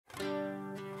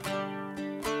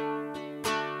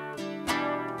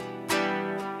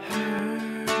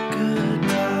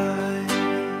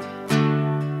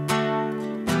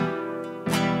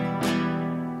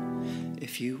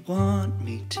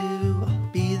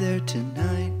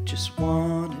just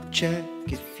wanna check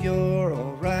if you're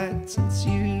alright, since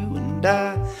you and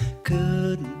I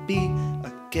couldn't be.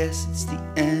 I guess it's the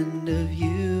end of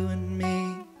you and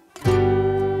me.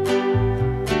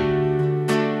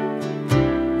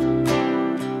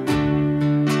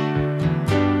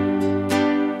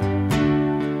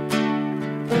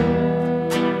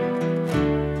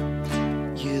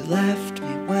 You left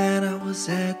me when I was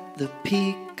at the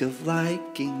peak of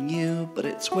liking you, but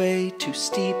it's way too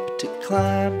steep to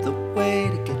climb the way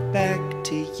to get back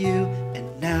to you, and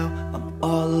now I'm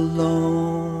all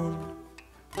alone.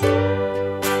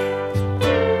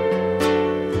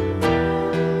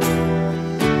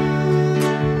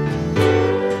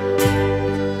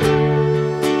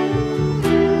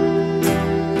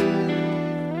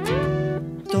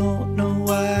 Don't know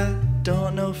why,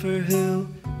 don't know for who.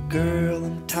 Girl,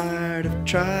 I'm tired of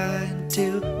trying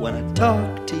to. When I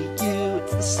talk to you,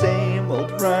 it's the same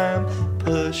old rhyme,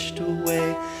 pushed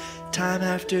away time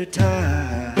after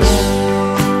time.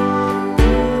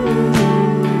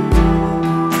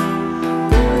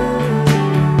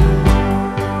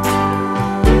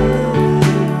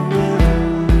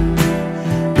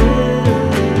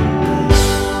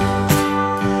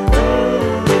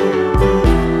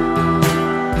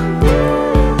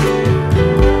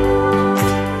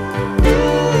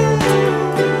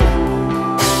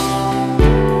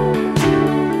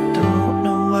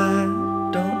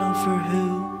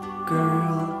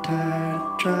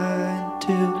 Trying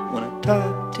to. When I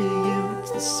talk to you, it's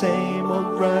the same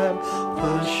old rhyme,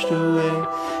 pushed away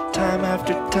time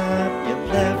after time. You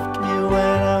left me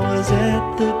when I was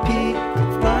at the peak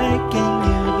of liking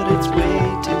you, but it's way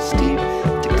too steep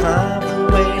to climb the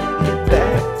way to get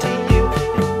back to you,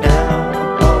 and now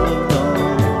I'm all alone.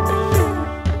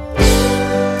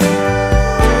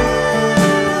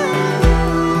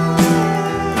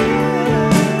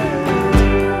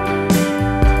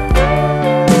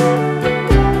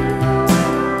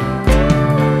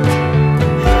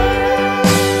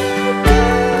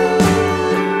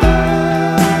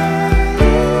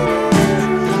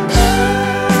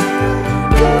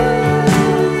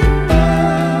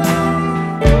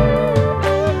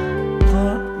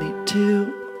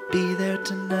 Be there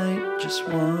tonight, just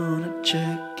wanna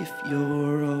check if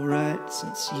you're alright,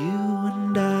 since you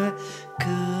and I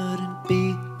couldn't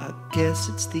be. I guess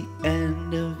it's the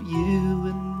end of you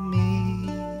and me.